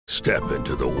Step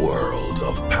into the world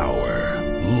of power,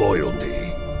 loyalty,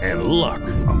 and luck.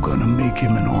 I'm gonna make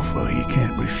him an offer he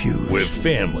can't refuse. With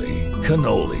family,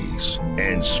 cannolis,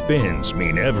 and spins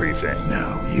mean everything.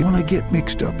 Now, you wanna get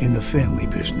mixed up in the family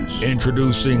business.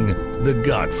 Introducing The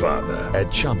Godfather at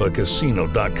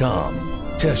ChumbaCasino.com.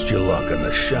 Test your luck in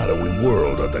the shadowy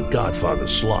world of The Godfather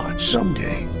slot.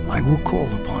 Someday, I will call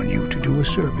upon you to do a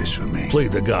service for me. Play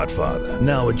The Godfather,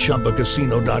 now at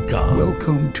ChumbaCasino.com.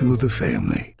 Welcome to the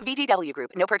family. VGW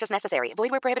Group. No purchase necessary. Void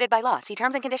where prohibited by law. See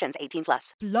terms and conditions.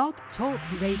 18+. Blog Talk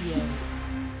Radio.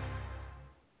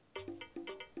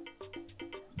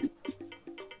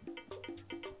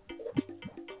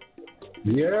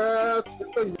 Yes,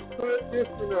 it's a new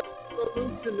edition of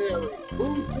Revolutionary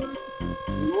Voodoo,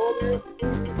 glorious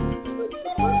Voodoo,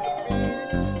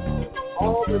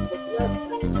 all is a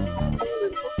blessing, all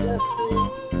is a blessing.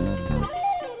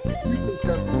 You can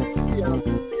just see out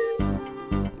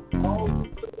there, all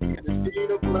is indeed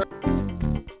a blessing.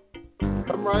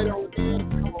 Come right on in,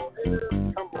 come on in,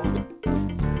 come on in.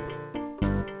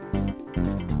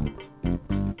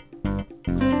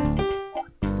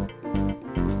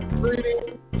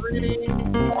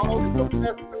 Greetings, all is a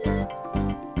blessing.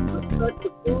 Respect the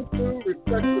Voodoo,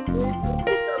 respect the Voodoo.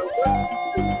 We got a work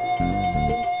to do.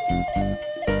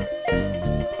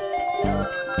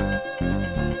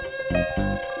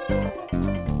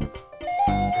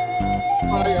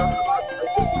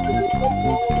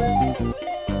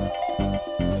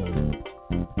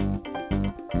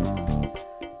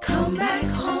 Come back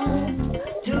home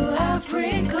to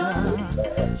Africa.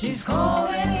 She's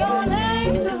calling your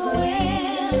name to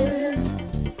win.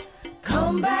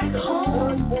 Come back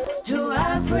home to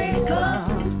Africa.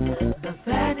 The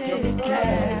fatted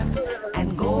calf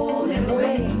and golden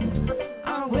ring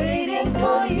are waiting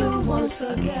for you once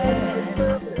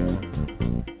again.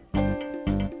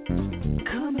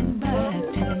 Coming back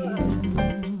to you.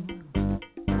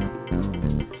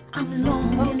 I'm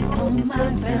longing for my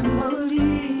family.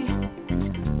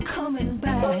 Coming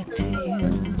back to you.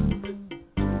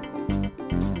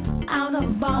 Out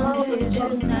of bondage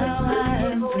and now I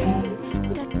am free.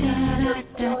 Da da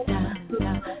da da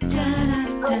da da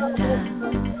da da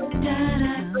da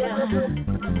da da.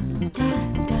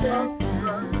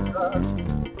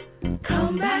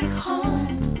 Come back home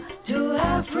to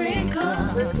Africa.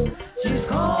 She's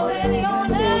calling your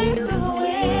name to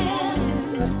win.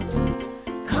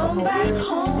 Come back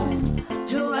home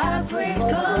to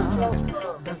Africa.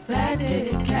 The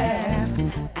fatted calf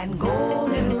and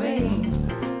golden ring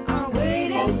are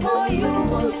waiting for you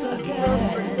once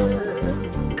again.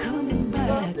 Coming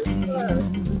back to you.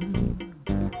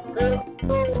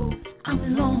 I'm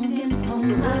longing for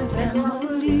my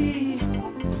family.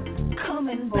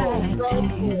 Coming back to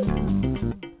you.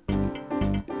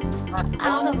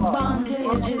 Out of bondage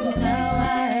and now I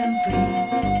am free.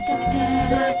 Da da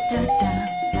da da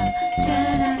da da da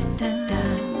da da da da da.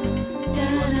 Da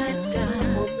da da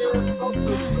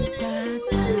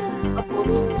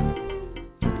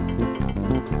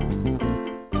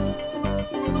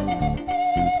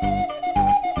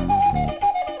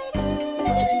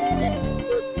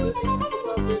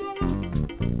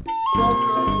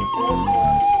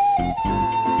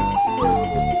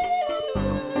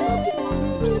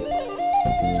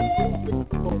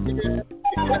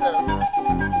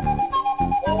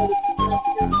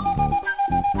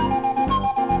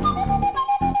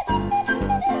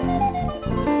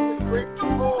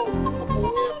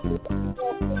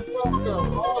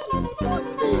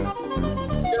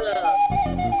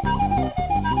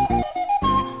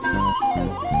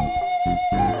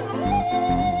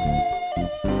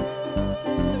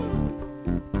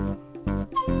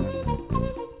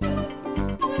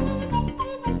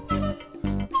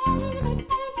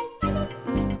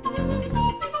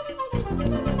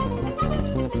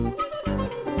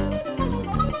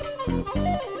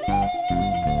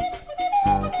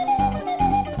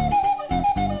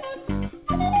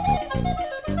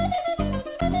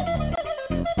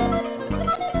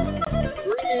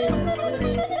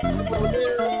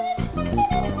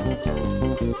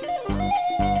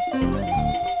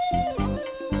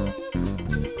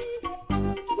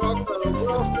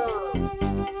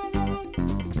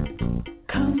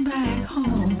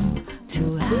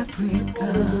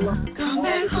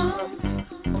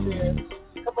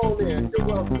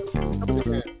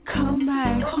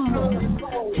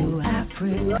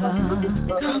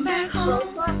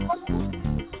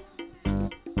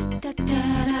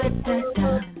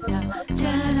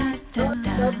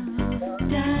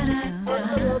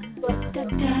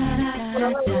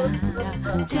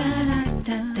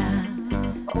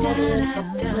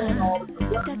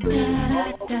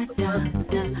da da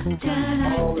da da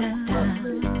da.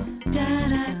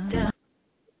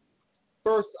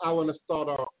 I want to start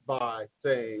off by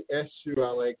saying, Eshu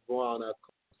Aleguana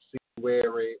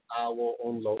Siwere Awo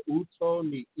Onlo Uto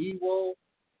Ni Iwo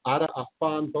Ada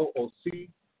Afando Osi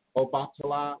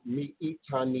Obatala Mi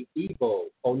Ita Ni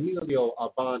Ibo Onilio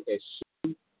Aban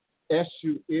Eshu.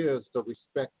 Eshu is the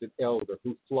respected elder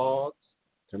who flogs,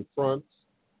 confronts,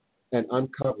 and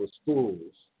uncovers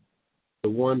fools. The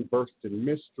one versed in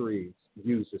mysteries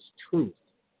uses truth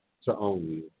to own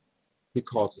you. He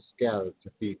causes scattered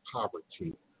to feed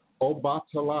poverty.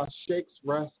 Obatala shakes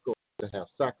rascals to have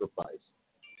sacrifice.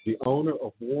 The owner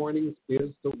of warnings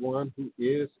is the one who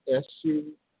is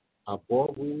Eshu,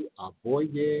 Aboru,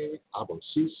 Aboye,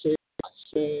 Aboshishe,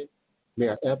 Ashe. May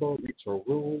our Ebo reach our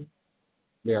room.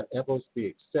 May our Ebos be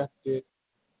accepted.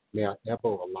 May our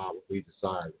Ebo allow what we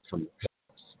desire to come to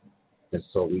pass. And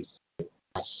so we say,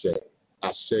 Ashe,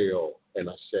 Asheo, and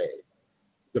Ashe.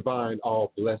 Divine,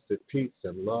 all blessed peace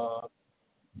and love,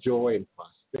 joy and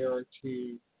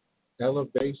prosperity,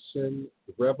 elevation,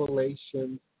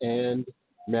 revelation, and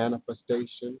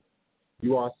manifestation.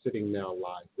 You are sitting now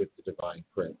live with the Divine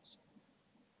Prince,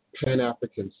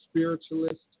 Pan-African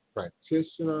spiritualist,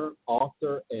 practitioner,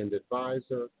 author, and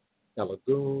advisor,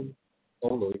 Elagoon,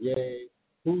 Oloye,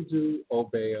 Hoodoo,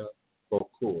 Obeah,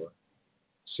 Bokur,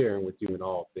 sharing with you in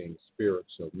all things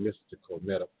spiritual, mystical,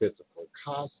 metaphysical,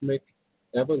 cosmic,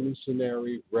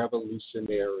 evolutionary,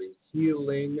 revolutionary,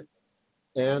 healing,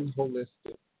 and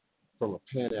holistic from a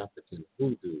Pan-African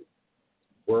Voodoo,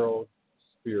 world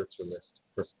spiritualist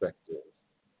perspective.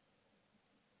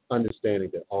 Understanding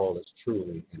that all is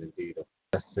truly and indeed a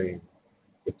blessing.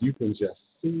 If you can just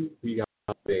see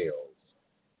beyond veils,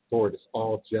 for it is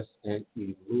all just an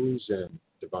illusion,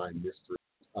 divine mystery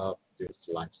of this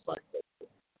life cycle.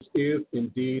 This is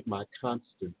indeed my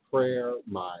constant prayer,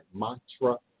 my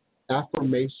mantra,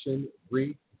 affirmation,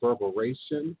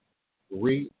 reverberation,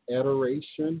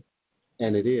 reiteration,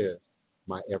 and it is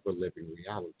my ever-living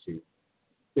reality.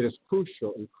 It is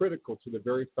crucial and critical to the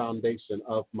very foundation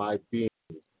of my being,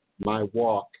 my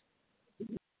walk,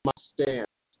 my stance,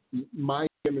 my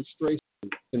demonstration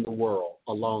in the world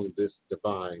along this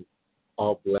divine,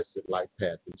 all-blessed life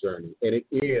path and journey. And it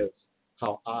is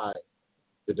how I,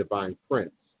 the Divine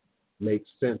Prince, make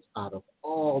sense out of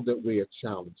all that we are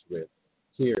challenged with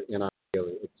here in our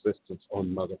daily existence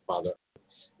on Mother, Father.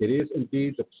 It is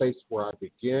indeed the place where I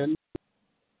begin,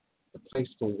 the place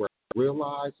from where I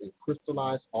realize and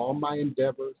crystallize all my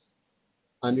endeavors,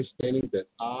 understanding that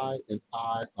I and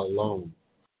I alone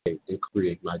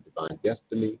create my divine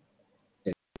destiny,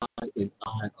 and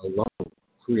I alone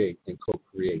create and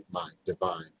co-create my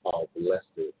divine,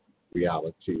 all-blessed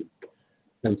reality.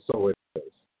 And so it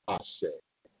is, Ashe.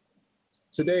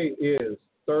 Today is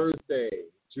Thursday,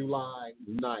 July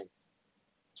 9th,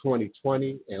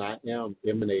 2020, and I am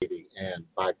emanating and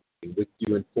vibrating with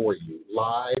you and for you,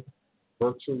 live,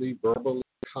 virtually, verbally,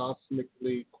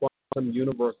 cosmically, quantum,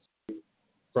 universally,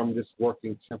 from this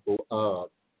working temple of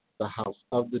the House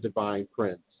of the Divine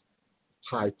Prince,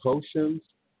 High Potions,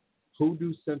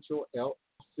 Hoodoo Central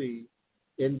LLC,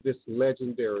 in this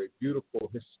legendary, beautiful,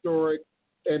 historic,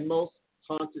 and most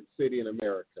haunted city in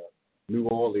America, New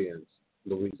Orleans,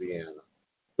 Louisiana,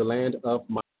 the land of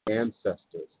my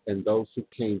ancestors and those who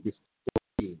came before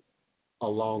me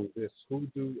along this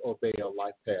Hoodoo Obeah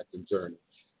life path and journey,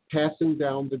 passing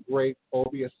down the great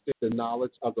Obeah stick, the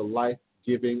knowledge of the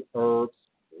life-giving herbs,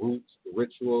 roots,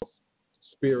 rituals,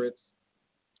 spirits,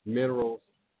 minerals.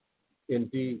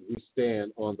 Indeed, we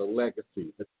stand on the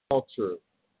legacy, the culture,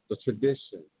 the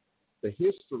tradition, the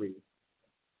history,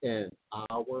 and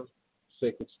our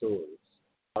sacred stories,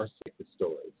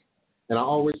 And I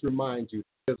always remind you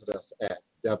to visit us at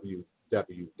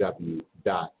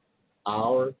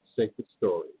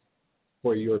www.oursacredstories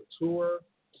for your tour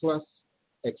plus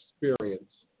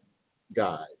experience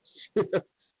guides.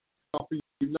 Offer you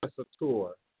not just a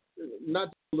tour, not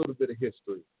just a little bit of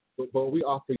history, but we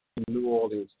offer you New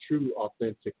Orleans, true,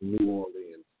 authentic New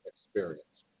Orleans experience.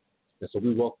 And so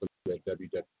we welcome you at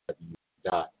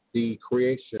www. The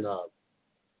creation of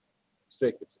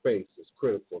sacred space is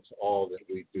critical to all that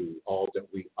we do, all that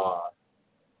we are,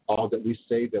 all that we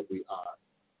say that we are,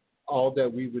 all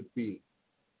that we would be,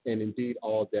 and indeed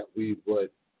all that we would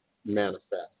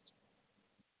manifest.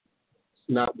 It's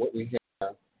not what we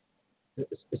have.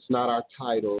 It's not our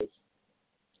titles.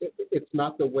 It's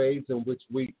not the ways in which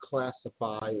we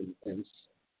classify and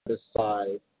set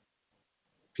aside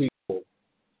people,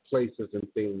 places, and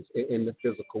things in the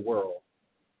physical world.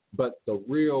 But the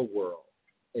real world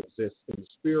exists in the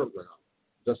spirit realm.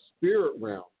 The spirit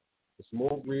realm is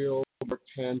more real, more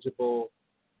tangible,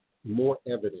 more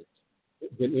evident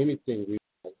than anything we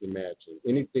might imagine,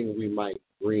 anything we might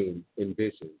dream,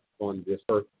 envision, on this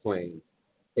earth plane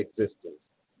existence.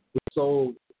 We're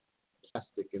so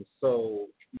plastic and so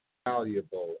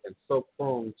valuable and so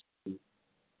prone to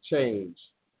change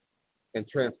and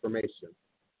transformation.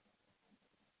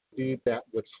 Indeed, that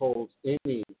which holds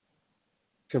any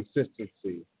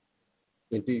consistency,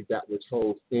 indeed, that which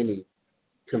holds any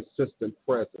consistent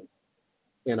presence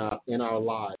in our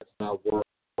lives, in our world,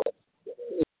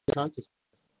 in consciousness,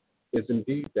 is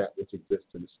indeed that which exists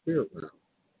in the spirit realm.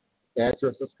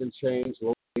 Addresses can change,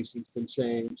 locations can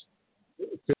change,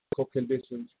 physical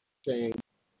conditions change,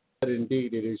 but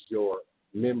indeed it is your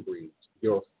memories,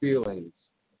 your feelings,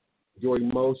 your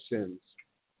emotions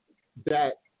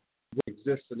that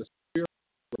exist in the spirit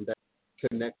realm that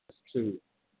connect us to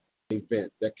an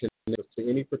event, that connect us to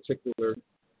any particular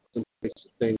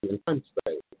thing in time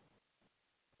space.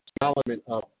 The element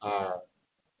of our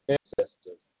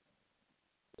ancestors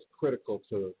is critical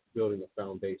to building a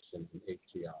foundation in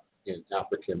ATR, in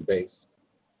African-based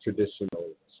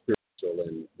traditional, spiritual,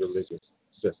 and religious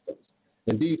systems.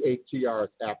 Indeed, ATR is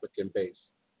African-based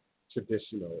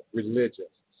traditional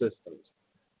religious systems.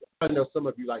 I know some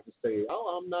of you like to say,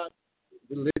 oh, I'm not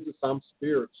religious, I'm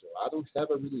spiritual. I don't have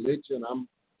a religion, I'm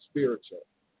spiritual.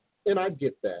 And I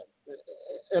get that.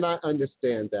 And I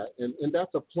understand that. And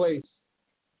that's a place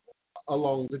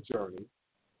along the journey.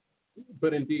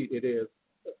 But indeed, it is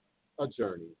a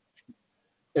journey.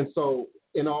 And so,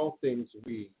 in all things,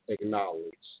 we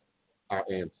acknowledge our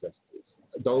ancestors.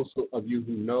 Those of you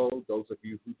who know, those of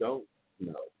you who don't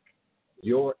know.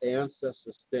 Your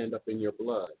ancestors stand up in your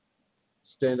blood,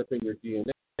 stand up in your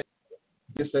DNA.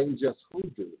 This ain't just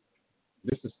hoodoo.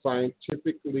 This is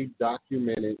scientifically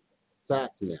documented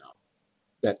fact now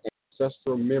that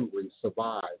ancestral memory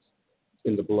survives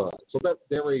in the blood. So that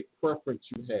very preference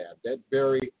you have, that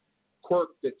very quirk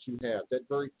that you have, that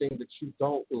very thing that you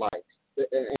don't like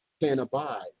and can't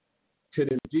abide,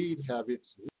 could indeed have its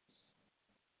roots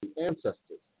in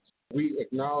ancestors. We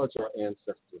acknowledge our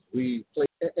ancestors. We play,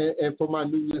 and for my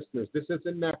new listeners, this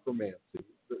isn't necromancy.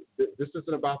 This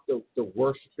isn't about the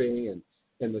worshiping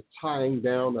and the tying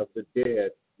down of the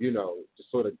dead, to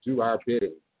sort of do our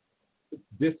bidding.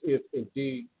 This is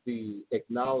indeed the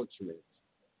acknowledgement,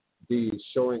 the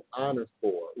showing honor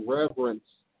for, reverence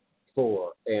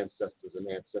for ancestors and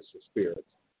ancestral spirits,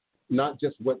 not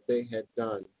just what they had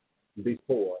done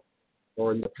before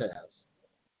or in the past,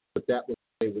 but that which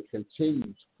they would continue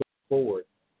to put forward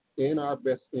in our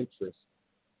best interest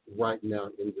right now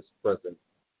in this present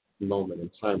moment in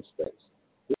time space.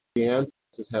 The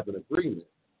ancestors have an agreement.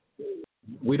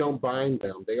 We don't bind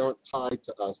them. They aren't tied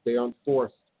to us. They aren't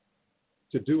forced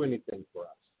to do anything for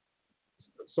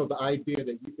us. So the idea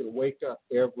that you can wake up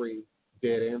every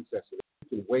dead ancestor,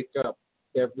 you can wake up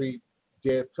every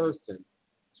dead person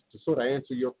to sort of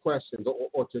answer your questions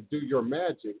or to do your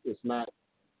magic is not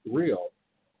real.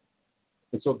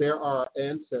 And so there are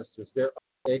ancestors, there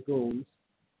are eguns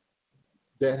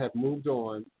that have moved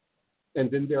on,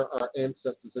 and then there are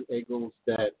ancestors and eguns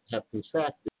that have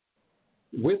contracted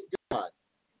with God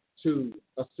to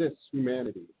assist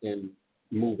humanity in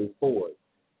moving forward.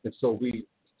 And so we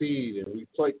feed and we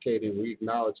placate and we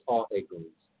acknowledge all eguns.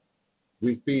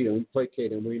 We feed and we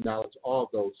placate and we acknowledge all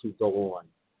those who go on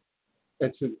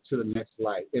into the next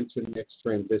light, into the next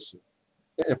transition.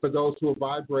 And for those who are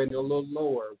vibrating a little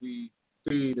lower, we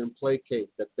feed and placate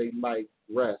that they might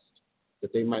rest,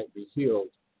 that they might be healed,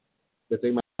 that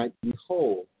they might be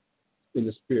whole in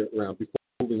the spirit realm before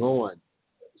moving on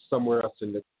somewhere else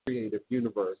in the creative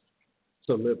universe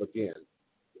to live again,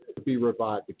 to be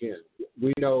revived again.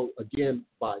 We know, again,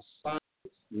 by science,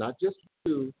 not just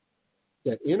you,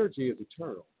 that energy is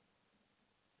eternal.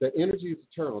 That energy is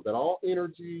eternal, that all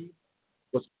energy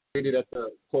was created at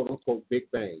the quote-unquote Big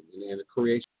Bang and the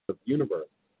creation of the universe.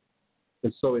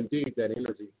 And so, indeed, that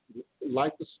energy,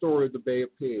 like the story of the Bay of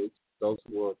Pigs, those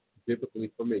who are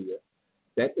biblically familiar,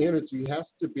 that energy has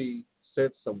to be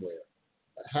said somewhere.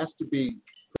 It has to be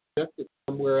projected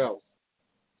somewhere else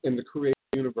in the created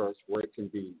universe where it can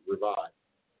be revived.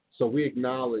 So we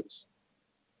acknowledge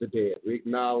the dead. We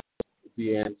acknowledge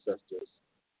the ancestors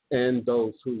and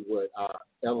those who would our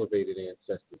elevated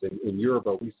ancestors. In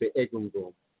Yoruba, we say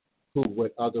Egungun, who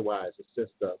would otherwise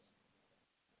assist us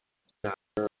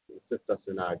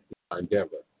in our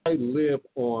endeavor. I live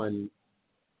on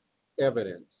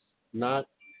evidence, not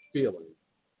feeling,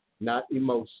 not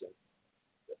emotion,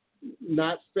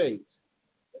 not faith,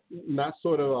 not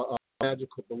sort of a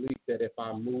magical belief that if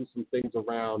I move some things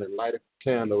around and light a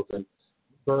candles and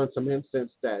burn some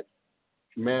incense that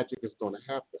magic is going to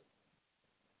happen.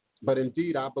 But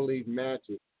indeed, I believe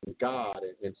magic and God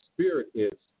and spirit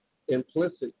is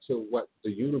implicit to what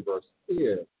the universe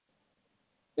is.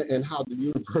 and how the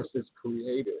universe is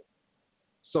created.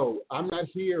 So I'm not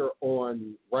here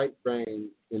on right brain,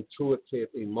 intuitive,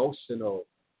 emotional,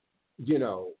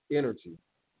 energy.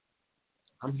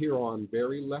 I'm here on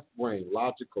very left brain,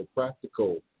 logical,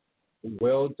 practical,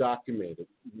 well documented,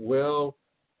 well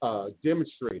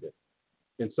demonstrated.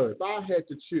 And so if I had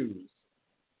to choose,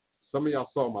 some of y'all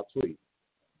saw my tweet.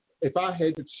 If I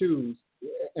had to choose,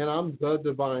 and I'm the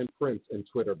Divine Prince in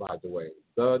Twitter, by the way,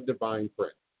 the Divine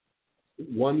Prince.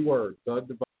 One word, the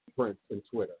Divine Prince in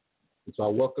Twitter. And so I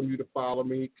welcome you to follow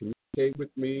me, communicate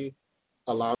with me,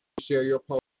 allow me to share your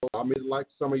posts, allow me to like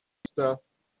some of your stuff.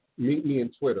 Meet me in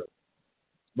Twitter.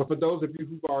 But for those of you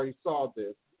who already saw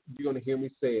this, you're going to hear me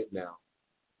say it now.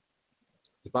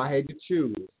 If I had to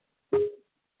choose,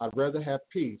 I'd rather have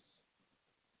peace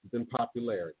than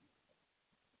popularity.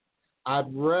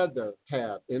 I'd rather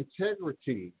have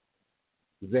integrity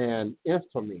than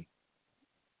infamy.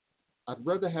 I'd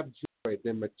rather have joy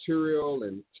than material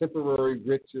and temporary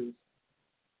riches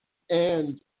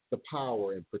and the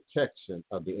power and protection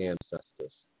of the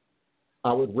ancestors.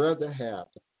 I would rather have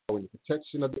the power and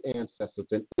protection of the ancestors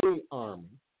than any army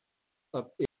of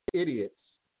idiots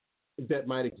that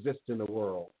might exist in the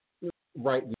world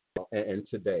right now and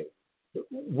today.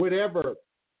 Whatever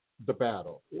the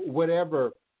battle,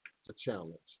 whatever the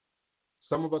challenge,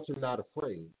 some of us are not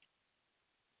afraid.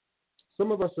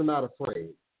 Some of us are not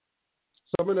afraid.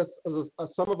 Some of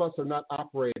us are not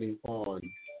operating on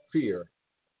fear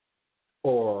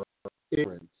or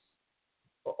ignorance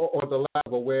or the lack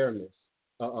of awareness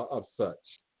of such.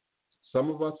 Some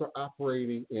of us are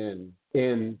operating in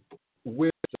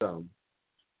wisdom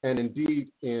and indeed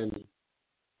in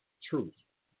truth.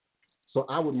 So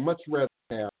I would much rather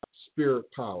have spirit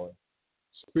power,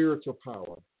 spiritual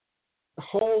power,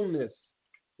 wholeness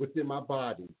within my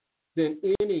body than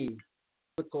any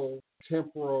physical,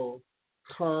 temporal,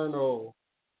 carnal,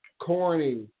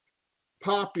 corny,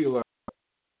 popular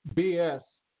BS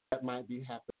that might be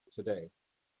happening today.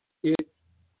 It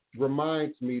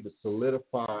reminds me to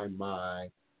solidify my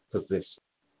position.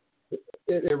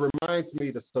 It reminds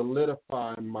me to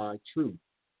solidify my truth.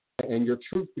 And your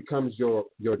truth becomes your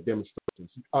demonstrations.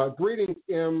 Greetings,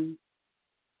 M.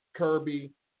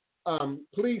 Kirby.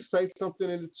 Please say something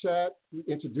in the chat.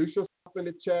 Introduce yourself in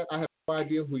the chat. I have no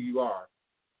idea who you are.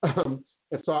 And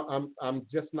so I'm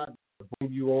just not going to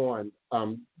bring you on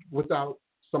without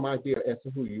some idea as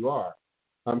to who you are.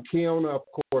 Kiona, of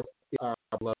course, is our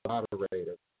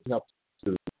moderator. She helps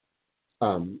to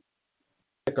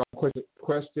check out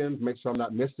questions, make sure I'm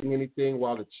not missing anything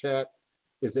while the chat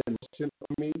is in motion for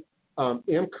me.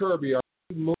 M. Kirby, are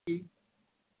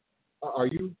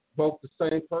you both the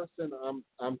same person?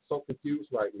 I'm so confused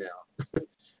right now.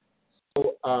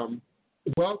 So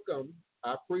welcome.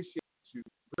 I appreciate you.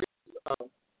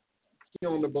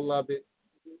 Kiona, beloved,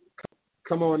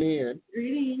 come on in.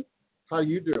 Greetings. How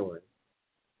you doing?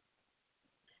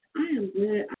 I am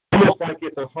good. Almost like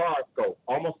it's a horoscope,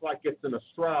 almost like it's an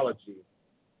astrology,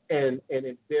 and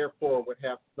it therefore would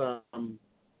have some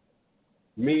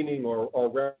meaning or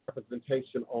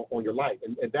representation on your life,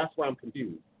 and that's why I'm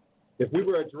confused. If we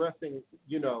were addressing,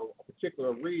 a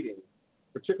particular reading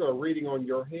on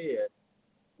your head,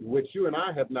 which you and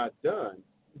I have not done,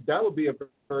 that would be a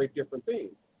very different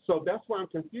thing. So that's why I'm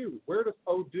confused. Where does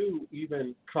Voodoo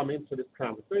even come into this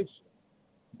conversation?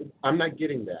 I'm not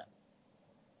getting that.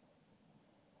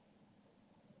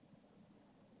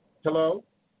 Hello?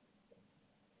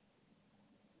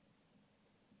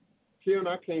 Kian,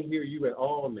 I can't hear you at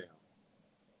all now.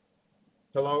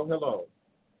 Hello?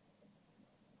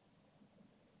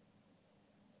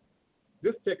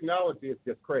 This technology is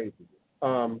just crazy.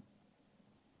 Kian,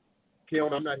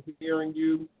 I'm not hearing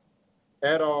you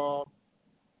at all.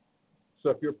 So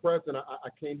if you're present, I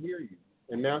can't hear you.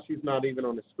 And now she's not even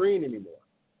on the screen anymore.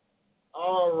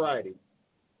 All righty.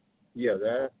 Yeah,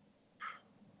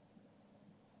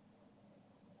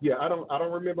 I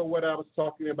don't remember what I was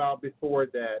talking about before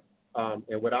that.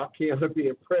 And without Kiana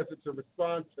being present to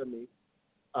respond to me,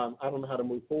 I don't know how to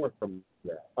move forward from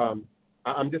that.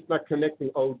 I'm just not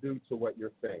connecting Voodoo to what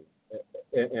you're saying,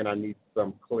 and I need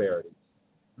some clarity.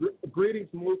 Greetings,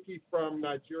 Muki from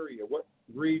Nigeria. What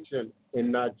region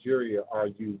in Nigeria are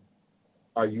you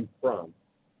from?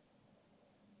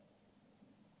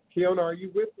 Kiona, are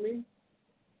you with me?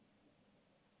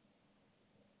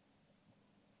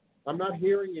 I'm not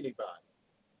hearing anybody.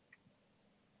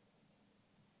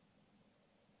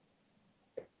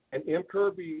 And M.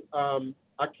 Kirby,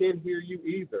 I can't hear you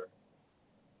either.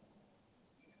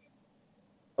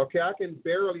 Okay, I can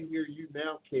barely hear you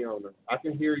now, Kiona. I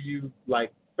can hear you,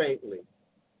 like, faintly.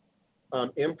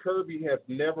 M. Kirby has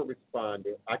never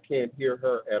responded. I can't hear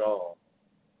her at all.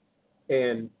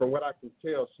 And from what I can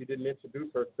tell, she didn't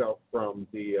introduce herself from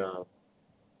the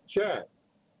chat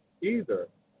either.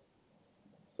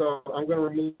 So I'm going to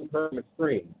remove her from the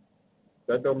screen.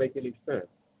 That don't make any sense.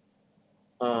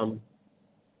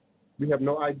 We have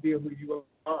no idea who you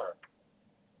are.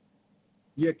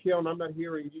 Yeah, Keon, I'm not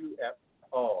hearing you at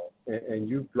all, and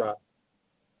you've dropped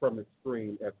from the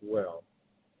screen as well.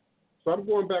 So I'm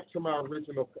going back to my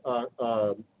original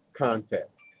context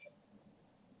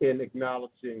in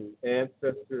acknowledging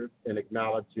ancestors and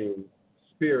acknowledging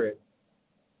spirit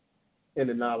and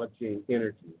acknowledging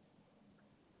energy.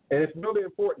 And it's really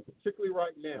important, particularly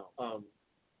right now.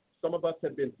 Some of us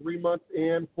have been 3 months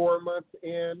in, 4 months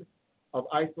in of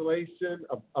isolation,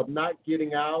 of not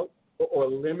getting out or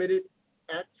limited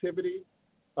activity.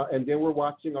 And then we're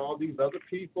watching all these other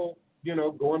people, you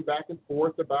know, going back and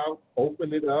forth about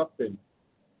opening it up.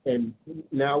 And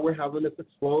now we're having this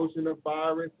explosion of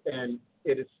virus. And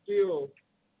it is still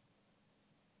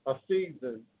a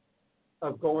season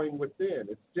of going within.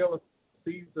 It's still a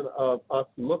season of us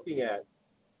looking at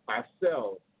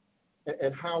ourselves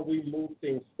and how we move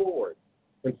things forward.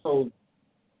 And so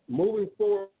moving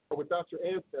forward without your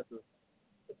ancestors,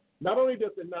 not only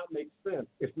does it not make sense,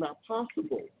 it's not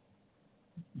possible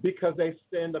because they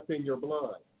stand up in your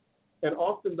blood. And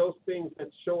often those things that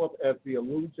show up as the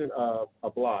illusion of a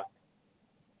block,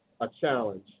 a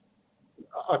challenge,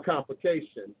 a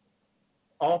complication,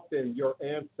 often your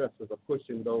ancestors are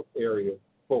pushing those areas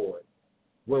forward.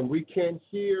 When we can't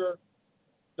hear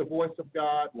the voice of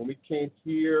God, when we can't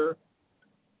hear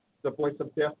the voice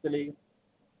of destiny,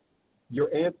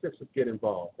 your ancestors get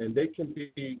involved, and they can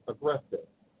be aggressive.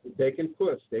 They can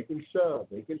push, they can shove,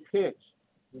 they can pinch,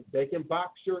 they can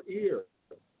box your ear,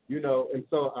 you know. And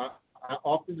so I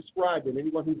often describe it,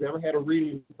 anyone who's ever had a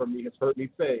reading from me has heard me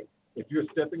say, if you're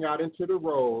stepping out into the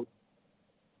road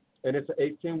and it's an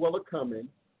 18-wheeler coming,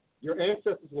 your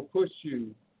ancestors will push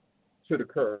you to the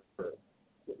curb.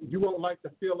 You won't like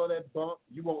the feel of that bump.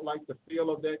 You won't like the feel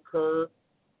of that curve.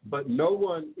 But no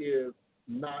one is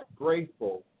not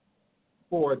grateful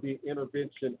for the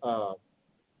intervention of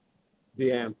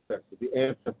the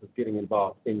ancestors getting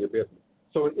involved in your business.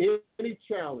 So in any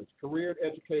challenge, career,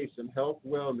 education, health,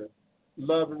 wellness,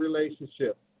 love and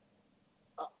relationships,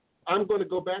 I'm going to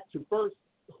go back to first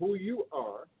who you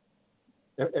are.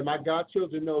 And my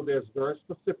godchildren know there's very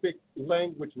specific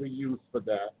language we use for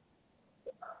that.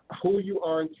 Who you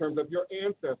are in terms of your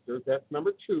ancestors, that's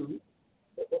number 2,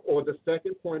 or the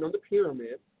second point on the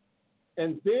pyramid.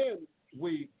 And then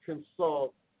we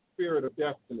consult spirit of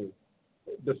destiny,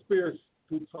 the spirits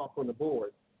who talk on the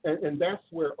board. And that's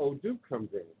where Voodoo comes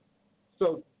in.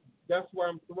 So that's why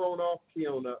I'm thrown off,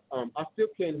 Kiona. I still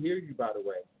can't hear you, by the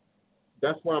way.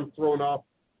 That's why I'm thrown off.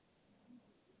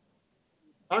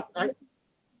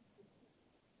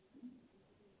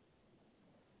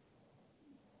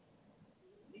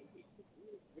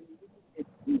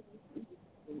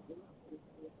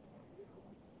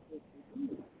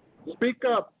 Speak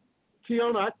up,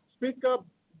 Kiona. Speak up.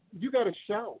 You got to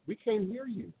shout. We can't hear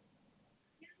you.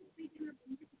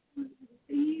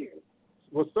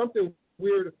 Well, something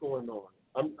weird is going on.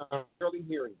 I'm barely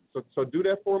hearing you. So do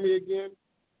that for me again.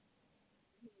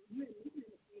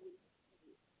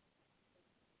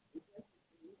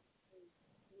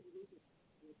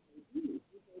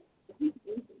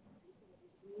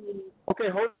 Okay,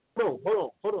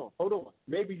 hold on.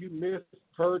 Maybe you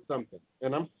misheard something.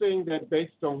 And I'm saying that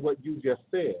based on what you just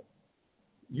said.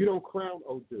 You don't crown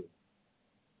Voodoo.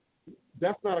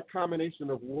 That's not a combination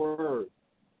of words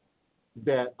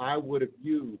that I would have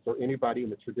used or anybody in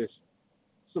the tradition.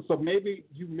 So maybe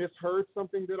you misheard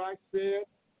something that I said,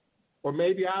 or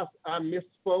maybe I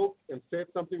misspoke and said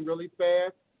something really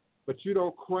fast, but you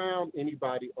don't crown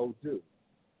anybody Voodoo.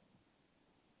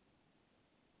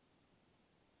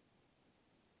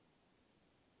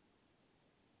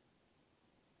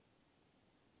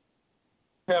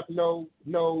 Have no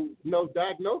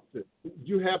diagnosis.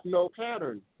 You have no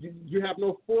pattern. You have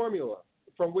no formula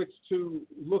from which to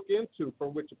look into,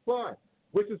 from which to apply,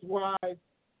 which is why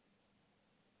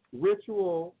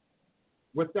ritual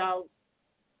without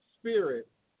spirit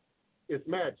is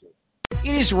magic.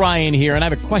 It is Ryan here, and I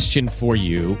have a question for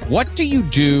you. What do you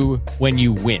do when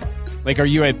you win? Like, are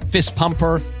you a fist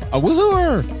pumper, a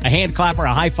woohooer, a hand clapper,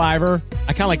 a high fiver?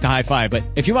 I kind of like the high five, but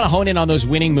if you want to hone in on those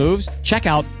winning moves, check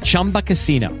out Chumba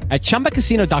Casino. At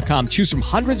ChumbaCasino.com, choose from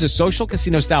hundreds of social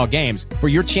casino-style games for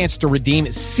your chance to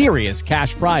redeem serious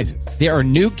cash prizes. There are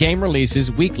new game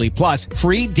releases weekly, plus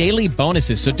free daily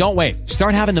bonuses. So don't wait.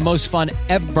 Start having the most fun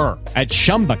ever at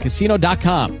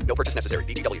ChumbaCasino.com. No purchase necessary.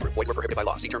 VGW Group. Void where prohibited by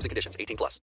law. See terms and conditions. 18+.